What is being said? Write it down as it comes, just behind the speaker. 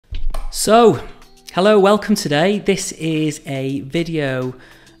So, hello, welcome today. This is a video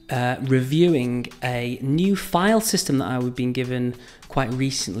reviewing a new file system that I've been given quite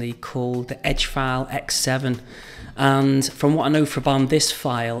recently called the EdgeFile X7. And from what I know from this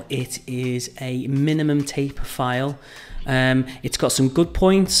file, it is a minimum taper file. It's got some good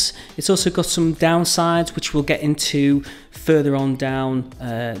points. It's also got some downsides, which we'll get into further on down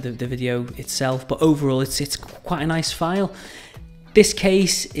the video itself. But overall, it's quite a nice file. This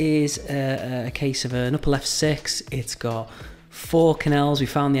case is a case of an upper left 6. It's got 4 canals. We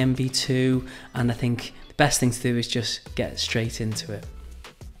found the MV2, and I think the best thing to do is just get straight into it.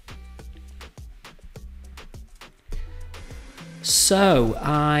 So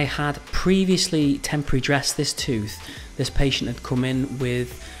I had previously temporary dressed this tooth. This patient had come in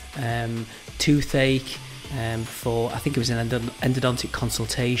with toothache for, I think it was an endodontic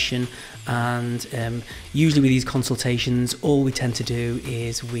consultation, and usually with these consultations all we tend to do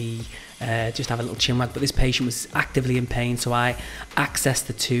is we just have a little chin wag, but this patient was actively in pain, so I accessed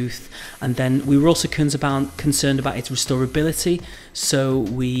the tooth, and then we were also concerned about its restorability, so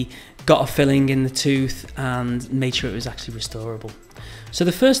we got a filling in the tooth and made sure it was actually restorable. So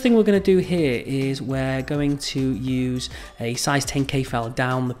the first thing we're going to do here is we're going to use a size 10K file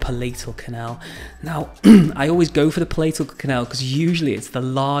down the palatal canal. Now, I always go for the palatal canal because usually it's the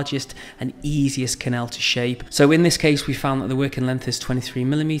largest and easiest canal to shape. So in this case, we found that the working length is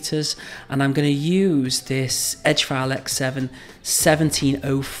 23mm, and I'm going to use this EdgeFile X7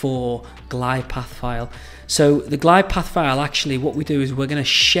 1704 glidepath file. So the glidepath file, actually what we do is we're going to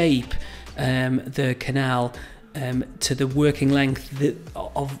shape the canal to the working length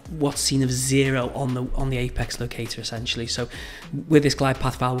of what's seen of 0 on the apex locator, essentially. So with this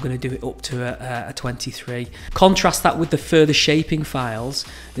glidepath file, we're going to do it up to a 23. Contrast that with the further shaping files.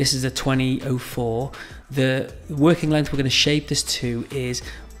 This is a 2004. The working length we're going to shape this to is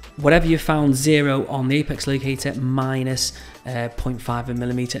whatever you found 0 on the apex locator minus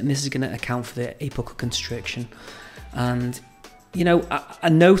 0.5mm, and this is going to account for the apical constriction. And you know, I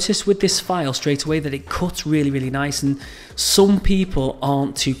noticed with this file straight away that it cuts really nice, and some people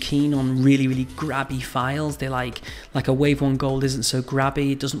aren't too keen on really grabby files. They like a Wave 1 Gold isn't so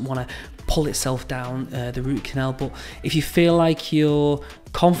grabby, it doesn't want to pull itself down the root canal. But if you feel like you're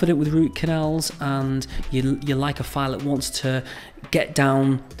confident with root canals and you like a file that wants to get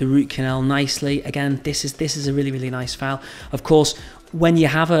down the root canal nicely, again, this is a really nice file. Of course, when you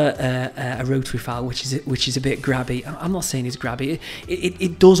have a rotary file which is a bit grabby, I'm not saying it's grabby,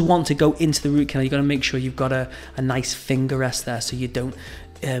 it does want to go into the root canal. You've got to make sure you've got a nice finger rest there so you don't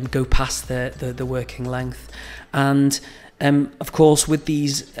go past the working length. And of course, with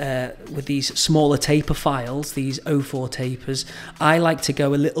these smaller taper files, these 04 tapers, I like to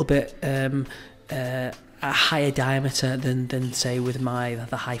go a little bit a higher diameter than say with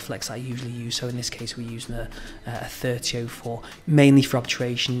the high flex I usually use. So in this case we're using a 3004, mainly for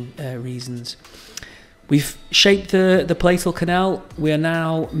obturation reasons. We've shaped the palatal canal. We are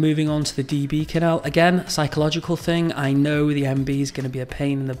now moving on to the DB canal. Again, psychological thing. I know the MB is going to be a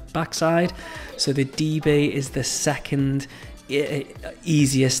pain in the backside, so the DB is the second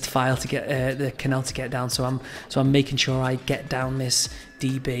easiest file to get the canal to get down. So I'm making sure I get down this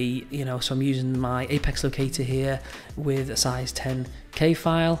DB, you know. So I'm using my apex locator here with a size 10K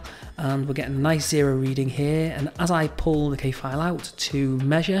file, and we're getting a nice 0 reading here. And as I pull the K file out to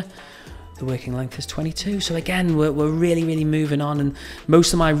measure, the working length is 22. So again, we're really moving on, and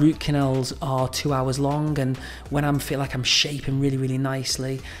most of my root canals are 2 hours long, and when I feel like I'm shaping really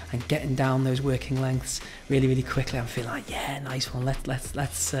nicely and getting down those working lengths really quickly, I'm feeling like, yeah, nice one,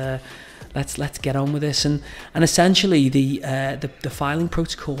 let's get on with this. And essentially the filing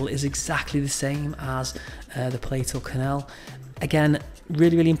protocol is exactly the same as the palatal canal. Again,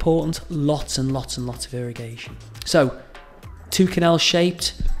 really important, lots and lots of irrigation. So 2 canals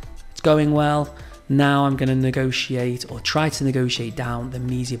shaped, going well. Now I'm going to negotiate, or try to negotiate, down the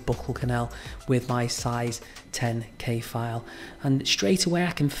mesial-buccal canal with my size 10K file, and straight away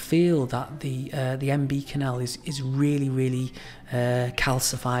I can feel that the MB canal is really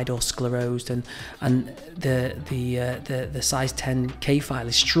calcified or sclerosed, and the size 10K file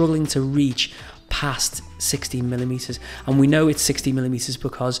is struggling to reach past 16mm, and we know it's 60mm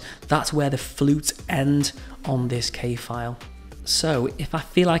because that's where the flutes end on this K file. So if I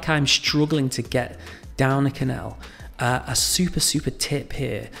feel like I'm struggling to get down a canal, a super tip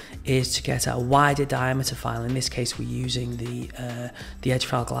here is to get a wider diameter file. In this case, we're using the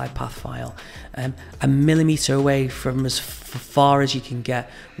EdgeFile glidepath file, a millimeter away from as far as you can get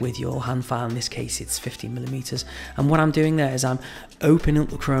with your hand file. In this case, it's 15 millimeters. And what I'm doing there is I'm opening up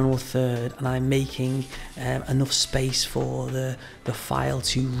the coronal third, and I'm making enough space for the file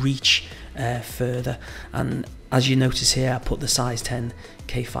to reach further. And as you notice here, I put the size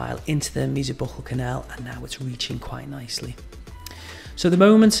 10K file into the mesobuccal canal, and now it's reaching quite nicely. So the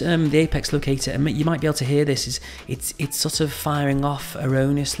moment the apex locator, and you might be able to hear this, is it's sort of firing off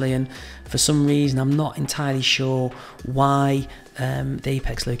erroneously, and for some reason I'm not entirely sure why the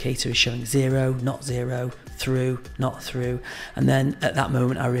apex locator is showing 0, not 0, through, not through. And then at that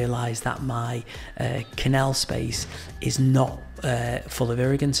moment I realised that my canal space is not full of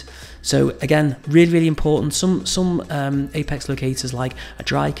irrigant. So again, really important. Some apex locators like a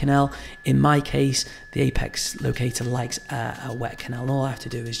dry canal. In my case, the apex locator likes a wet canal, and all I have to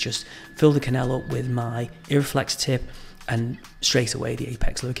do is just fill the canal up with my Irriflex tip, and straight away the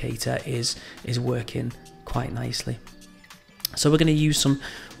apex locator is working quite nicely. So we're going to use some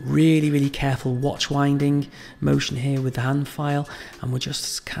really careful watch winding motion here with the hand file, and we're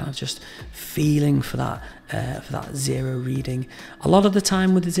just kind of just feeling for that 0 reading. A lot of the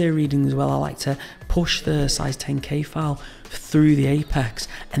time with the 0 reading as well, I like to push the size 10K file through the apex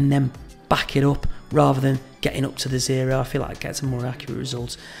and then back it up rather than getting up to the 0. I feel like it gets a more accurate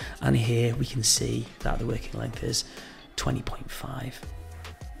result. And here we can see that the working length is 20.5.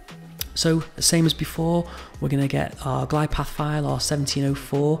 So the same as before, we're going to get our glidepath file, our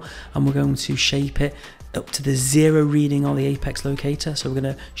 1704, and we're going to shape it up to the 0 reading on the apex locator. So we're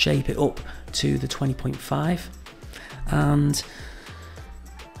going to shape it up to the 20.5, and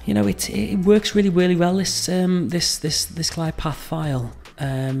you know it works really well, this glidepath file,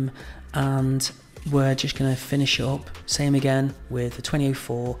 and we're just going to finish it up same again with the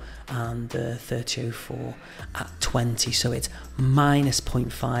 2004 and the 3004 at 20, so it's minus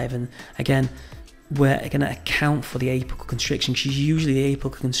 0.5. And again, we're going to account for the apical constriction, because usually the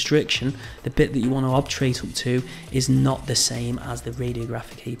apical constriction, the bit that you want to obturate up to, is not the same as the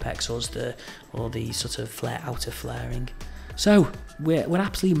radiographic apex or the sort of outer flaring. So we're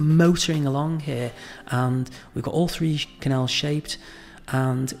absolutely motoring along here, and we've got all 3 canals shaped,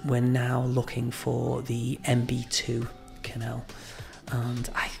 and we're now looking for the MB2 canal. And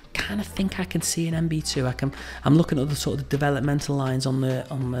I kind of think I can see an MB2. I'm looking at the sort of developmental lines on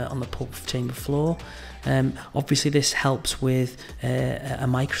the pulp chamber floor. Obviously this helps with a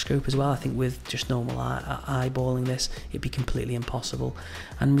microscope as well. I think with just normal eyeballing this, it'd be completely impossible.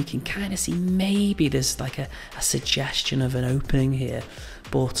 And we can kind of see maybe there's like a suggestion of an opening here,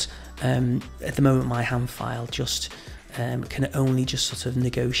 but at the moment my hand file just can only just sort of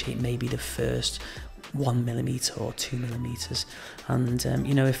negotiate maybe the first 1 millimeter or 2 millimeters. And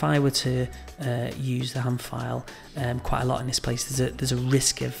you know, if I were to use the hand file quite a lot in this place, there's a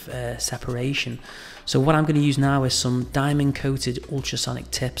risk of separation. So what I'm going to use now is some diamond coated ultrasonic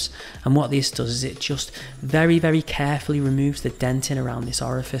tips, and what this does is it just very carefully removes the dentin around this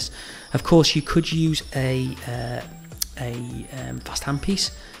orifice. Of course you could use a fast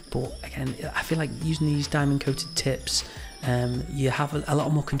handpiece, but again I feel like using these diamond coated tips, you have a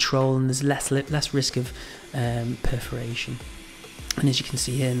lot more control, and there's less risk of perforation. And as you can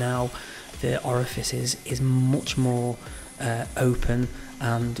see here now, the orifice is much more open,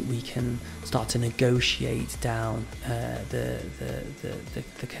 and we can start to negotiate down the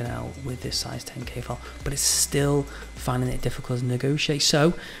canal with this size 10K file, but it's still finding it difficult to negotiate.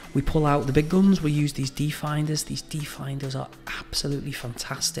 So we pull out the big guns, we use these D-finders. These D-finders are absolutely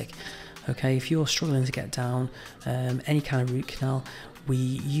fantastic. Okay, if you're struggling to get down any kind of root canal, we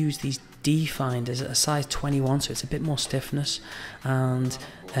use these D-finders at a size 21, so it's a bit more stiffness. And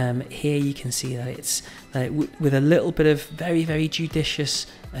here you can see that it's with a little bit of very judicious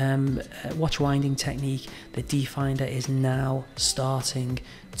watch winding technique, the D-finder is now starting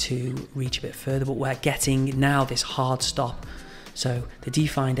to reach a bit further, but we're getting now this hard stop. So the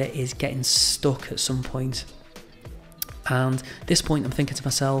D-finder is getting stuck at some point, and at this point I'm thinking to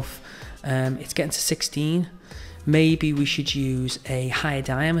myself, it's getting to 16, maybe we should use a higher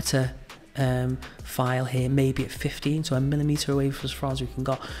diameter file here, maybe at 15, so a millimeter away from as far as we can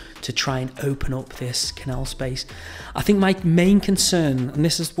go, to try and open up this canal space. I think my main concern, and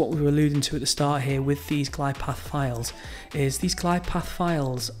this is what we were alluding to at the start here with these glidepath files, is these glidepath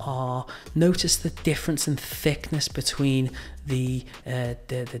files are, notice the difference in thickness between the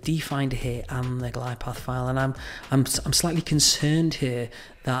D-finder here and the glidepath file, and I'm slightly concerned here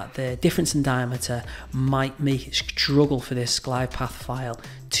that the difference in diameter might make it struggle for this glidepath file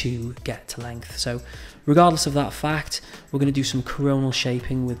to get to length. So regardless of that fact, we're going to do some coronal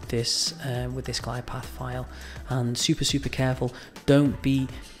shaping with this glidepath file, and super careful. Don't be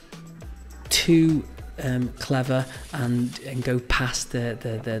too clever and go past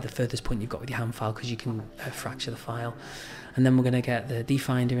the furthest point you've got with your hand file, because you can fracture the file. And then we're going to get the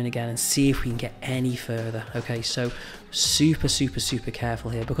D-finder in again and see if we can get any further. Okay, so super careful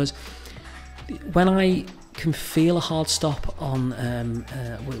here, because when I can feel a hard stop on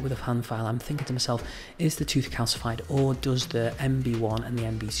with a hand file, I'm thinking to myself, is the tooth calcified, or does the MB1 and the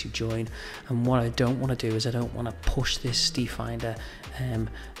MB2 join? And what I don't want to do is I don't want to push this D-finder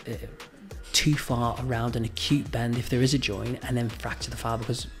too far around an acute bend if there is a join and then fracture the file,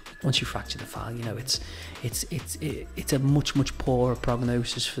 because once you fracture the file, you know, it's a much poorer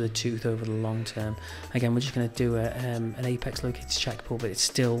prognosis for the tooth over the long term. Again, we're just going to do an apex locator check pull, but it's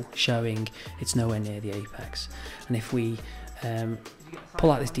still showing it's nowhere near the apex. And if we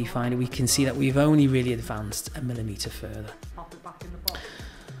pull out this D-finder, we can see that we've only really advanced a millimetre further.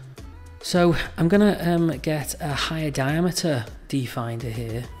 So I'm gonna get a higher diameter D-finder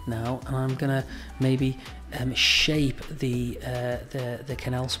here now, and I'm gonna maybe shape the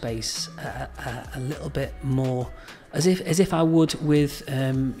canal space a little bit more, as if I would with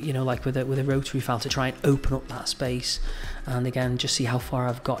you know, like with a rotary file, to try and open up that space. And again, just see how far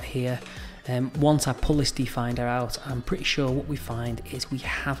I've got here. Once I pull this D-finder out, I'm pretty sure what we find is we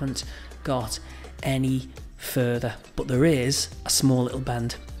haven't got any further, but there is a small little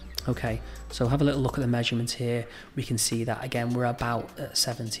bend. Okay, so have a little look at the measurements here. We can see that again we're about at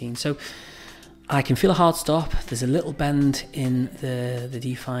 17. So I can feel a hard stop. There's a little bend in the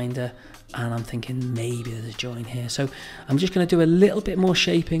D-finder, and I'm thinking maybe there's a join here. So I'm just going to do a little bit more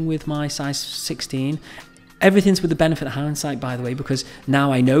shaping with my size 16. Everything's with the benefit of hindsight, by the way, because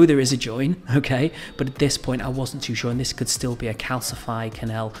now I know there is a join, okay? But at this point I wasn't too sure, and this could still be a calcified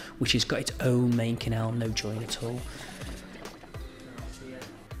canal, which has got its own main canal, no join at all.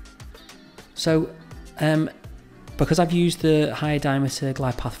 So because I've used the higher diameter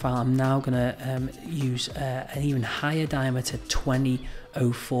glidepath file, I'm now going to use an even higher diameter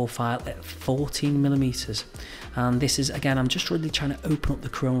 2004 file at 14 millimeters. And this is, again, I'm just really trying to open up the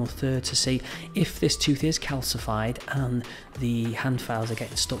coronal third to see if this tooth is calcified and the hand files are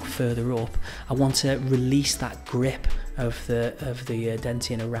getting stuck further up. I want to release that grip of the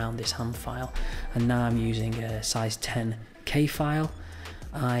dentine around this hand file. And now I'm using a size 10K file.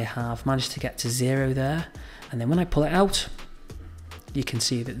 I have managed to get to 0 there, and then when I pull it out, you can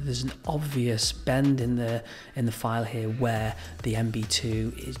see that there's an obvious bend in the file here where the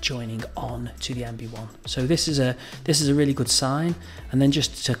MB2 is joining on to the MB1. So this is a really good sign. And then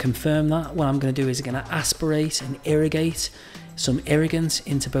just to confirm that, what I'm going to do is I'm going to aspirate and irrigate some irrigants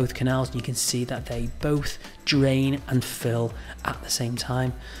into both canals, and you can see that they both drain and fill at the same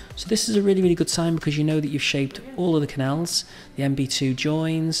time. So this is a really good sign, because you know that you've shaped all of the canals. The MB2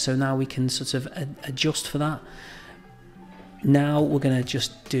 joins, so now we can sort of adjust for that. Now we're going to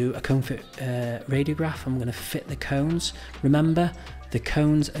just do a cone fit radiograph. I'm going to fit the cones. Remember, the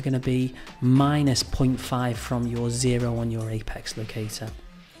cones are going to be minus 0.5 from your 0 on your apex locator.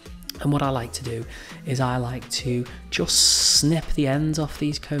 And what I like to do is I like to just snip the ends off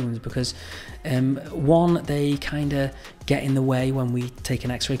these cones, because one, they kind of get in the way when we take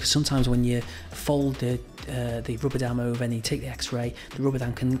an x-ray, because sometimes when you fold the rubber dam over and you take the x-ray, the rubber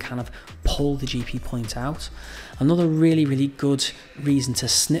dam can kind of pull the GP point out. Another really good reason to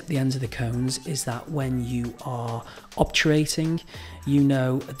snip the ends of the cones is that when you are obturating, you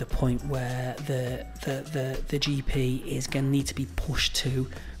know at the point where the GP is going to need to be pushed to,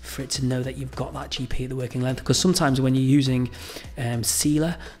 for it to know that you've got that GP at the working length. Because sometimes when you're using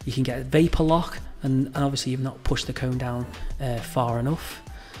sealer, you can get vapor lock, and obviously you've not pushed the cone down far enough.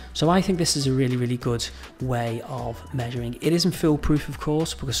 So I think this is a really good way of measuring. It isn't foolproof, of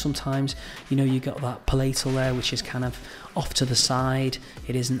course, because sometimes, you know, you got that palatal there which is kind of off to the side.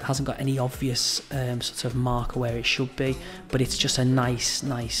 It hasn't got any obvious sort of marker where it should be, but it's just a nice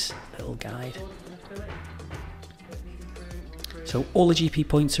little guide. So all the GP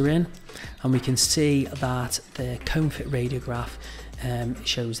points are in, and we can see that the cone fit radiograph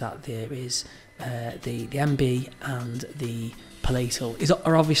shows that there is the MB and the palatal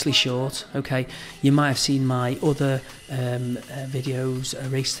are obviously short. Okay, you might have seen my other videos, a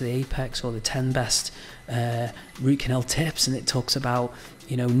race to the apex or the 10 best root canal tips, and it talks about,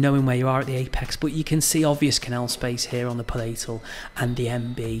 you know, knowing where you are at the apex, but you can see obvious canal space here on the palatal, and the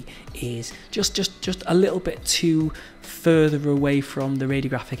MB is just a little bit too further away from the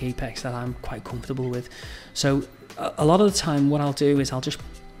radiographic apex that I'm quite comfortable with. So a lot of the time what I'll do is I'll just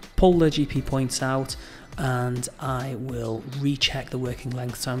pull the GP points out, and I will recheck the working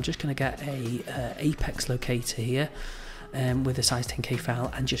length. So I'm just going to get a apex locator here with a size 10K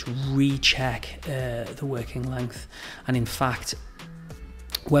file and just recheck the working length. And in fact,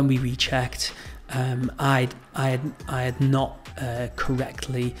 when we rechecked, I had not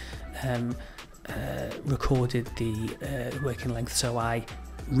correctly recorded the working length, so I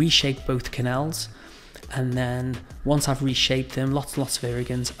reshaped both canals, and then once I've reshaped them, lots of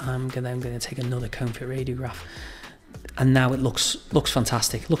irrigants, I'm going to take another cone fit radiograph, and now it looks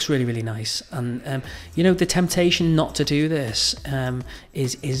fantastic, looks really nice. And you know, the temptation not to do this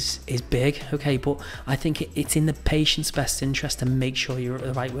is big, okay, but I think it's in the patient's best interest to make sure you're at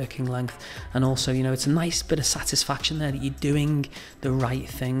the right working length. And also, you know, it's a nice bit of satisfaction there that you're doing the right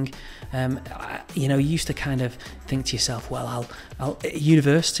thing. You know, you used to kind of think to yourself, well, at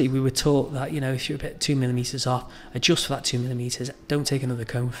university we were taught that, you know, if you're a bit 2 millimeters off, adjust for that 2 millimeters, don't take another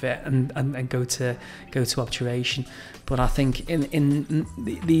cone fit, and go to obturation. But I think in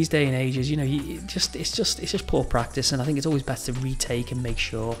these day and ages, you know, it's just poor practice, and I think it's always best to retake and make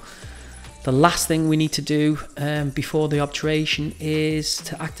sure. The last thing we need to do before the obturation is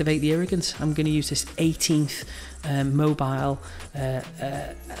to activate the irrigant. I'm going to use this 18th mobile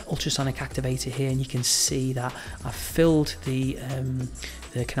ultrasonic activator here, and you can see that I've filled the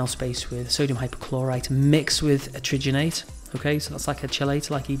canal space with sodium hypochlorite mixed with triginate. Okay, so that's like a chelator,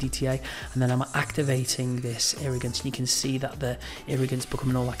 like EDTA, and then I'm activating this irrigant, and you can see that the irrigant's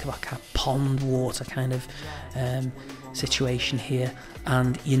becoming all like a pond water kind of situation here,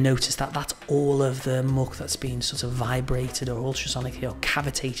 and you notice that that's all of the muck that's been sort of vibrated or ultrasonically or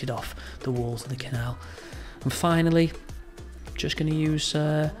cavitated off the walls of the canal. And finally, just going to use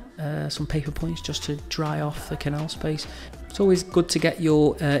some paper points just to dry off the canal space. It's always good to get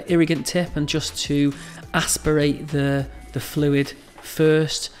your irrigant tip and just to aspirate the fluid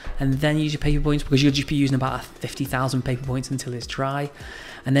first, and then use your paper points, because you'll just be using about 50,000 paper points until it's dry.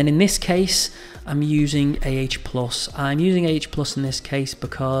 And then in this case, I'm using AH+. I'm using AH+ in this case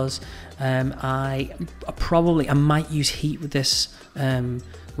because I might use heat with this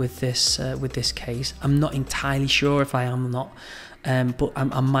case. I'm not entirely sure if I am or not. But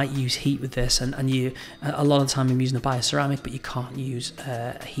I might use heat with this, and a lot of the time I'm using a bioceramic, but you can't use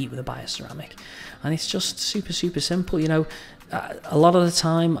heat with a bioceramic, and it's just super simple. You know, a lot of the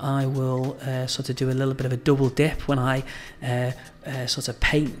time I will sort of do a little bit of a double dip when I sort of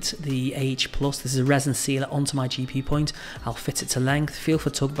paint the AH+. This is a resin sealer onto my GP point. I'll fit it to length, feel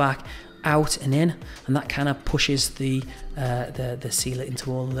for tug back, out and in, and that kind of pushes the sealer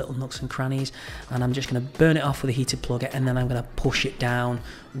into all the little nooks and crannies. And I'm just going to burn it off with a heated plugger, and then I'm going to push it down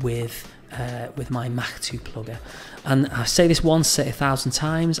with my Mach 2 plugger. And I say this once, say 1,000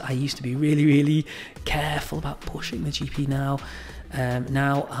 times. I used to be really careful about pushing the GP. Now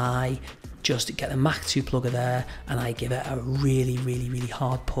I just get the Mach 2 plugger there, and I give it a really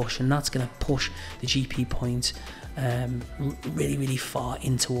hard push, and that's going to push the GP point really far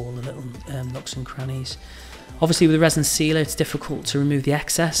into all the little nooks and crannies. Obviously with the resin sealer it's difficult to remove the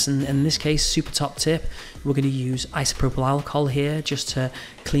excess, and in this case, super top tip, we're going to use isopropyl alcohol here just to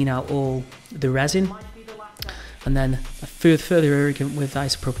clean out all the resin, and then a further irrigant with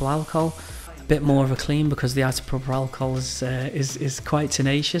isopropyl alcohol, a bit more of a clean because the isopropyl alcohol is quite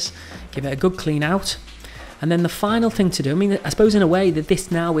tenacious. Give it a good clean out. And then the final thing to do, I mean, I suppose in a way that this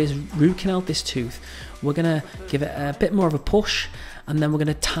now is root canal this tooth, we're going to give it a bit more of a push, and then we're going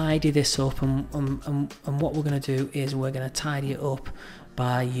to tidy this up, and what we're going to do is we're going to tidy it up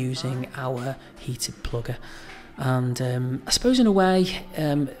by using our heated plugger. And I suppose in a way,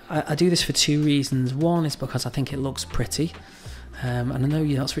 I do this for two reasons. One is because I think it looks pretty. And I know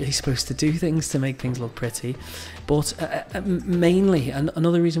you're not really supposed to do things to make things look pretty, but mainly, and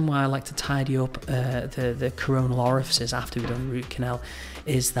another reason why I like to tidy up the coronal orifices after we've done root canal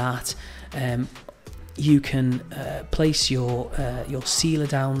is that you can place your sealer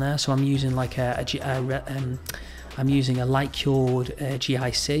down there. So I'm using like I'm using a light cured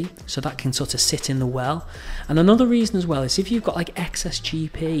GIC, so that can sort of sit in the well. And another reason as well is if you've got like excess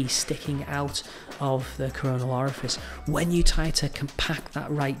GP sticking out of the coronal orifice, when you try to compact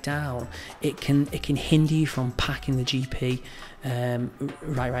that right down, it can hinder you from packing the GP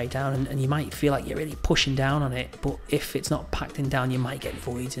right down, and you might feel like you're really pushing down on it, but if it's not packed in down, you might get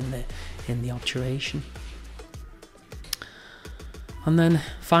voids in the obturation. And then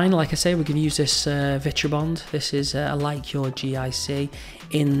finally, like I say, we're going to use this Vitrabond. This is a light cured GIC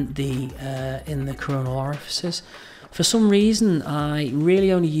in the coronal orifices. For some reason, I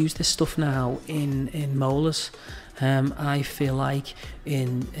really only use this stuff now in molars. I feel like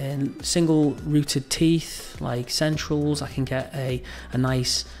in single rooted teeth like centrals, I can get a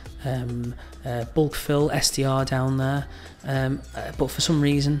nice bulk fill SDR down there, but for some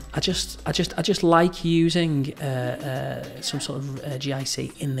reason I just like using some sort of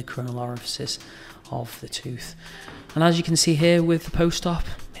GIC in the coronal orifices of the tooth. And as you can see here with the post-op,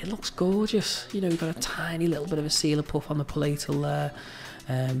 it looks gorgeous. You know, we've got a tiny little bit of a sealer puff on the palatal there.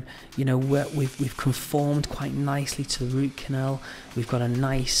 You know, we've conformed quite nicely to the root canal. We've got a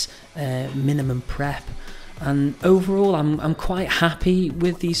nice minimum prep, and overall I'm quite happy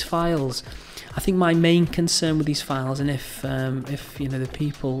with these files. I think my main concern with these files, and if you know the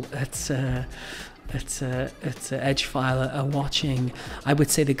people at EdgeFile are watching, I would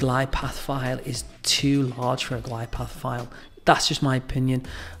say the glidepath file is too large for a glidepath file. That's just my opinion.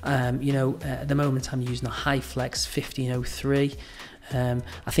 You know, at the moment I'm using a HiFlex 1503. I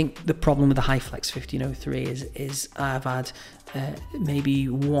think the problem with the HiFlex 1503 is I've had maybe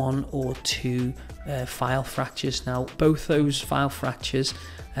 1 or 2 file fractures. Now both those file fractures,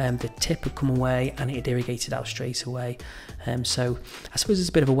 the tip had come away and it had irrigated out straight away. So I suppose it's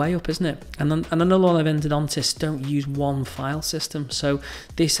a bit of a way up, isn't it? And I know a lot of endodontists don't use one file system. So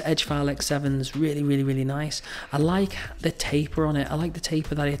this EdgeFile X7 is really nice. I like the taper on it. I like the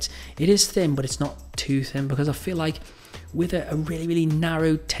taper that it is thin, but it's not too thin, because I feel like with a really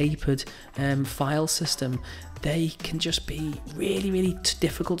narrow tapered file system, they can just be really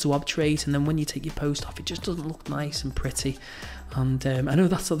difficult to obturate, and then when you take your post off, it just doesn't look nice and pretty. And I know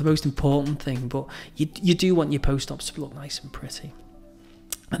that's not the most important thing, but you do want your post-ops to look nice and pretty.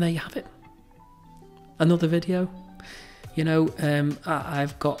 And there you have it. Another video. You know,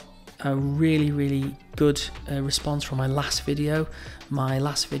 I've got a really good response from my last video. My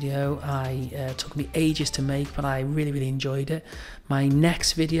last video took me ages to make, but I really enjoyed it. My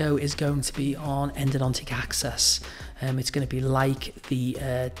next video is going to be on endodontic access. It's going to be like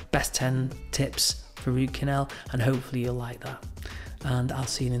the best 10 tips for root canal, and hopefully you'll like that. And I'll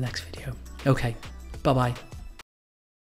see you in the next video. Okay, bye bye.